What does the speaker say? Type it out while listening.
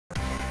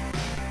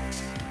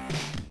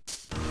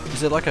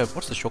there like a...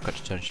 What's the shortcut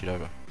to turn shit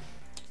over?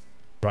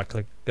 Right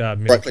click. Middle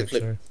Right click,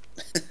 click, sorry.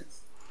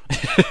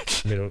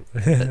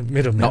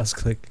 middle mouse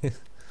click. No,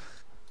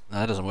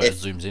 that doesn't work. It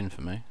zooms in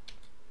for me.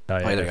 Oh,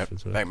 yeah, Oh, there we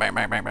go. Bang, bang,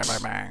 bang, bang, bang,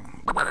 bang,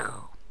 bang.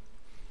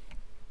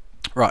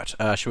 Right,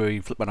 should we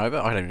flip one over?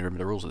 I don't even remember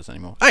the rules of this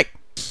anymore. Hey!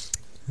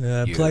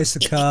 Place a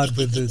card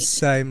with the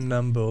same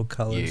number or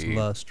colours You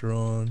last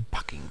drawn.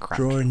 Fucking crap.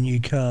 Draw a new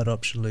card,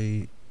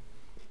 optionally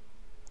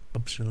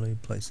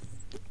place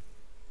it.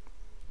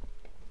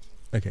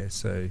 Okay,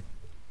 so...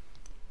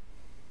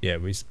 Yeah,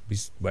 we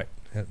wait,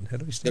 how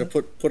do we start?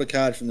 Gotta put a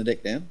card from the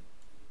deck down.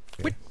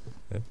 Okay.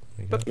 Yep,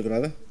 there you go. Flip it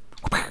over.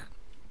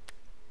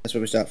 That's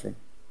where we start from.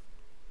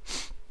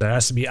 There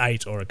has to be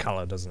 8 or a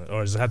colour, doesn't it?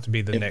 Or does it have to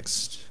be the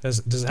next... Does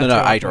it have No, to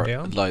no, go 8 up or and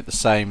down? like the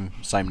same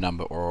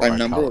number or Same a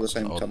number colour, or the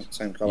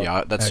same colour?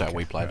 Yeah, that's how Okay,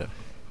 we played right. it.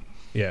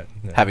 Yeah.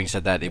 No. Having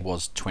said that, it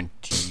was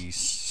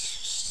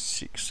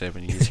 26,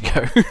 7 years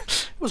ago.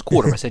 It was a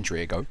quarter of a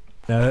century ago.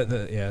 No,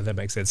 yeah, that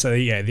makes sense. So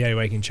yeah, the only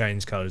way you can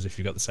change colours is if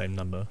you've got the same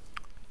number.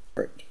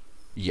 Correct.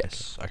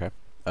 Yes, okay.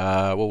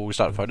 Well, we'll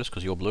start with Photus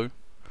because you're blue.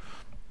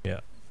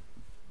 Yeah.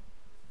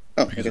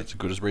 Oh, Because okay. it's as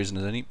good as reason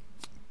as any.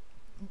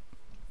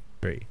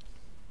 3.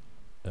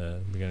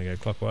 We're going to go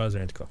clockwise or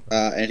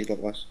anti-clockwise?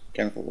 Anti-clockwise.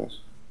 Counterclockwise.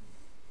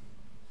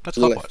 That's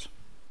To the clockwise.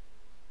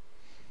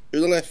 To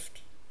the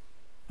left.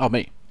 Oh,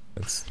 me.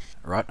 That's...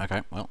 Right,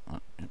 okay. Well,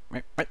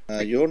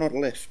 You're not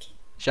left.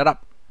 shut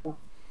up.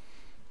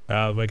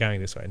 we're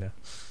going this way now.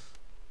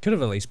 Could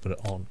have at least put it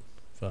on.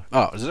 Fuck.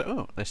 Oh, is it?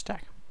 Oh, they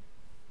stack.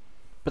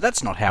 But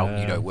that's not how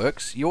Uno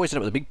works. You always end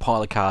up with a big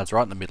pile of cards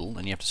right in the middle,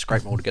 and you have to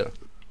scrape them all together.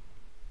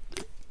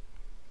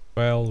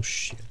 Well,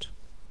 shit.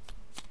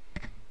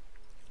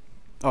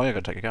 Oh, yeah, I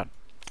gotta take a card.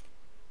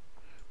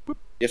 You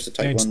have to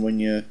take one when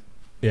you're...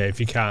 Yeah, if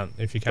you can't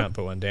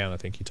put one down, I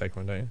think you take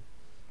one, don't you?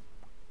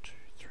 2,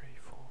 3,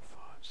 4, 5,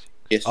 6.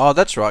 Yes. Oh,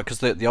 that's right, because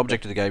the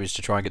object of the game is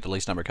to try and get the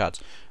least number of cards.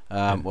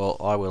 Well,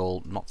 I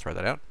will not throw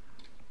that out.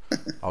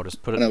 I'll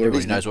just put it.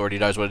 Everybody already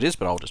knows what it is,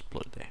 but I'll just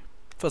put it there.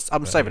 First,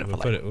 I'm saving it for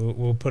later.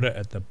 We'll put it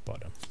at the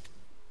bottom.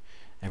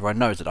 Everyone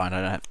knows that I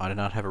do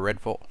not have a red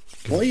 4.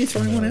 Why are you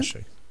throwing one out?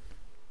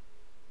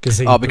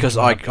 Because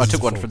I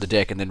took one from the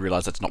deck and then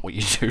realised that's not what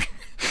you do.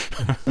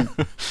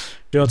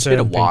 It's been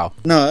a while.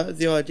 No,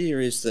 the idea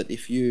is that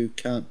if you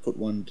can't put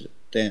one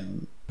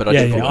down... But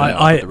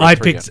I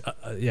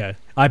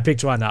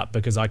picked one up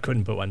because I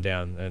couldn't put one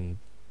down, and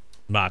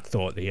Mark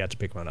thought that he had to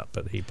pick one up,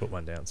 but he put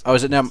one down. So. Oh,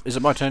 is it now? Is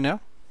it my turn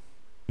now?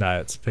 No,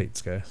 it's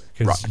Pete's go.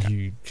 Right,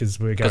 okay. Because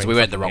we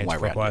went the wrong way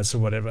round. Or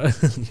whatever.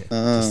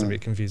 Just a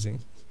bit confusing.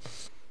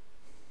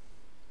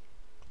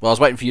 Well, I was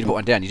waiting for you to put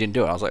one down. You didn't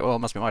do it. I was like, well, it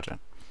must be my turn.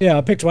 Yeah,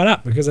 I picked one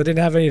up because I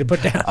didn't have any to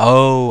put down.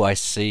 Oh, I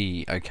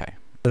see. Okay.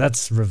 So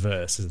that's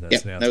reverse, isn't it? Yeah,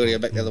 So now we go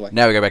back the other way.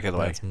 Now we go back the other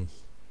way.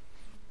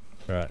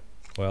 Right.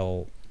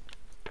 Well,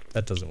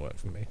 that doesn't work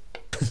for me.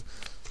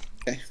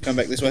 Okay, come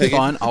back this way again.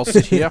 Fine, I'll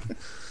sit here.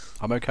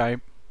 I'm okay.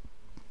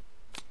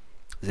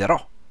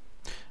 0.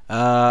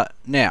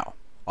 Now,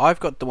 I've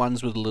got the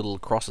ones with little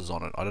crosses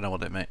on it. I don't know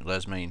what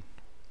those mean.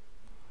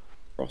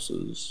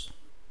 Crosses.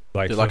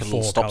 Like a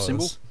little stop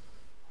symbol?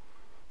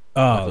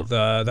 Oh,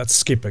 that's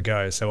skip a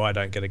go, so I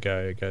don't get a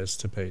go. It goes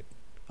to Pete.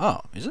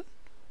 Oh, is it?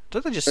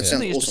 Don't they just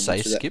used to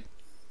say skip?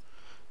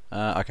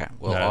 Okay,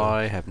 well, no.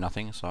 I have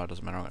nothing, so it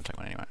doesn't matter. I'm going to take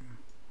one anyway.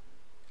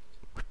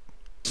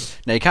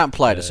 Now, you can't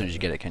play it as soon as you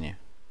get it, can you?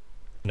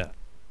 No.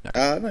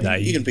 No,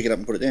 you can pick it up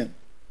and put it down.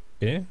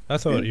 Yeah? I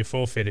thought you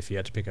forfeit if you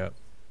had to pick up.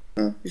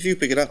 If you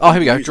pick it up... Oh, here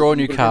we go. Draw a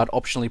new card,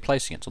 optionally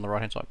placing it. It's on the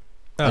right-hand side.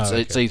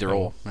 It's either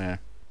or, yeah.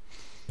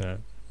 No,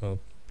 well,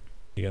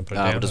 you're going to put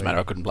it down? It doesn't matter.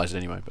 I couldn't place it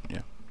anyway, but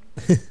yeah.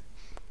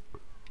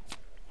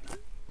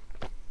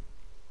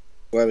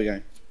 Where are we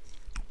going?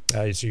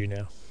 It's you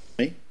now.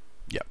 Me?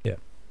 Yep. Yeah.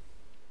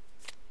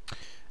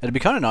 It'd be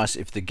kind of nice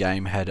if the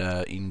game had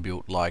a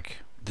inbuilt, like,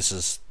 this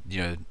is,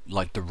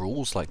 like the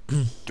rules, like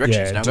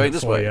directions. Now going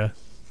this way.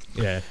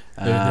 Yeah.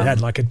 It had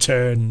like a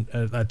turn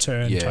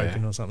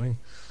token or something.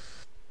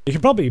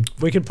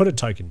 We could put a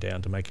token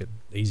down to make it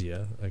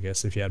easier, I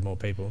guess, if you had more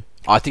people.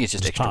 I think it's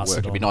just extra work.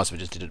 It'd be nice if it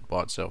just did it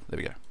by itself. There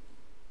we go.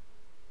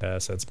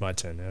 So it's my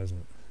turn now, isn't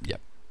it?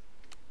 Yep.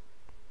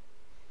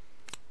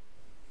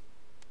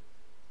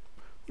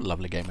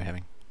 Lovely game we're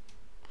having.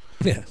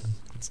 Yeah.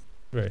 It's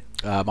very,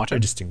 my turn. very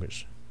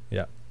distinguished.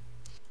 Yeah.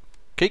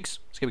 Keegz,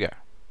 let's give it a go.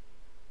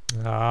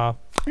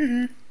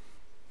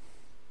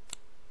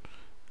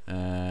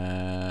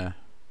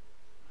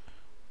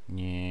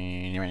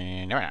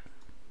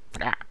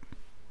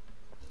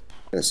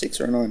 A 6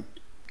 or a 9?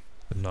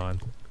 A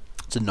 9.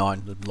 It's a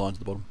 9. The line's at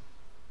the bottom.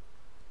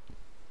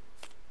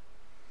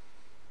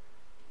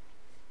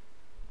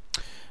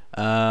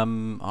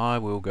 I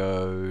will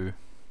go.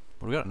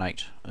 What do we got? An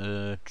 8.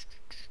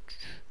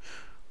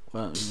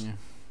 Well,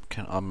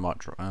 I might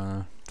draw.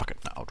 Fuck it.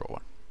 No, I'll draw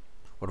one.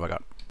 What have I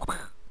got?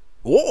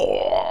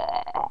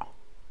 Oh!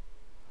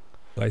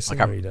 I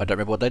don't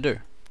remember what they do.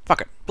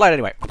 Fuck it. Play it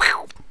anyway.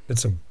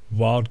 It's a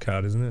wild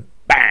card, isn't it?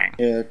 Bang!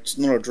 Yeah, it's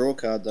not a draw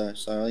card though,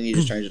 so I think you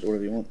just change it to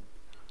whatever you want.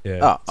 Yeah.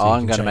 Oh, so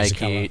I'm going to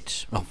make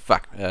it... Oh,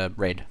 fuck.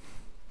 Red.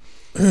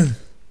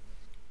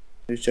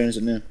 Whose turn is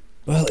it now?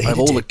 Well, I have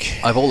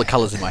all the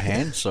colours in my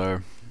hand,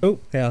 so. Oh,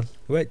 hang on.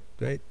 Wait.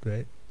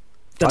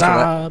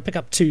 Ta-da! Pick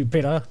up 2,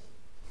 Peter.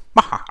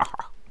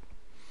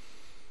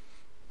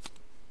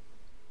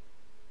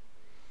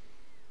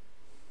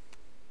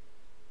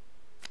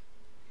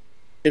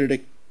 Hit a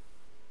dick.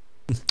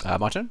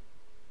 My turn?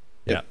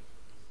 Yeah.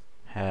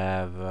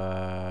 Have,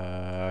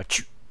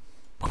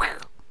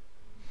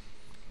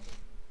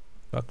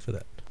 Fuck for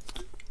that.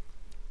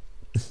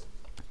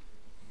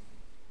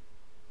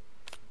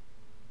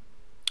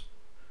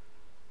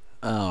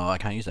 Oh, I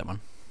can't use that one.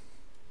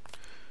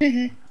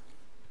 No.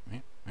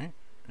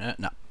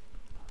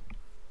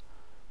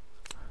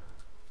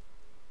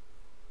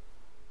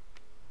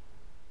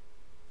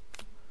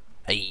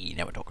 Hey,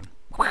 now we're talking.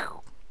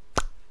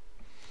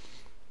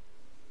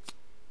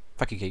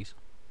 Fuck you, Keegz.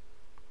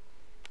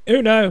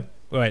 Uno!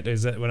 Wait,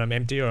 is that when I'm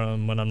empty or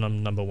when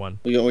I'm number 1?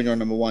 When you're on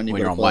number 1,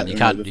 when you're on 1, you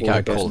can't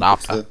call it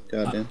after.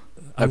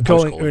 I'm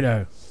calling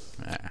Uno.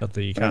 Not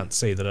that you can't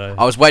see that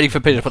I was waiting for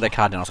Peter to put their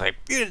card down. I was like,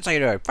 you didn't say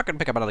Uno. Fucking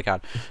pick up another card.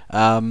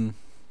 Are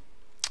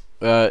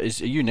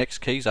you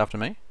next, Keegz, after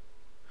me?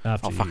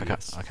 After oh fuck! you,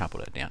 I can't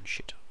put it down.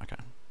 Shit. Okay,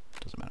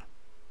 doesn't matter.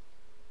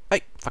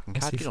 Hey, fucking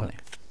card, get on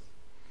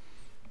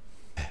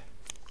there.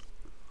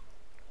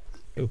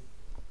 Ooh.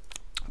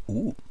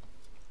 Ooh.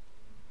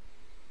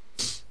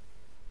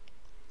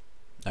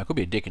 Now, I could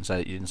be a dick and say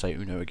that you didn't say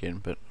Uno again,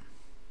 but.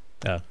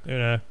 Oh,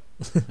 Uno.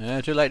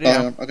 Yeah, too late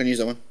now. I can use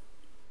that one.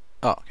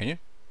 Oh, can you?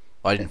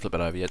 I didn't flip it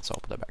over yet, so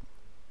I'll put that back.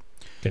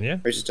 Can you?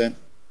 Who's his turn?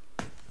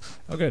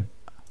 Oh, good.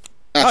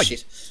 Oh,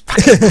 shit.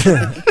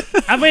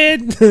 I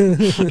win!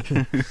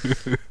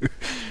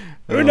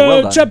 Uno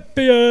well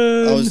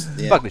champion!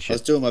 Fuck this shit. I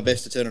was doing my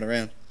best to turn it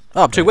around.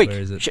 Oh, I'm too weak. Where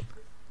is it? Shit.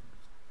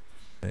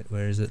 Wait,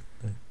 where is it?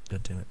 Oh,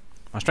 God damn it.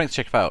 My strength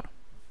check failed.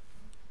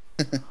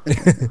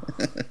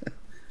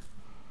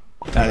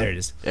 There it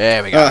is.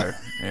 There we go.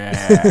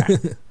 Yeah.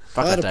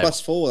 Fuck I had that a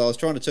 +4. I was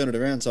trying to turn it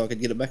around so I could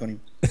get it back on him.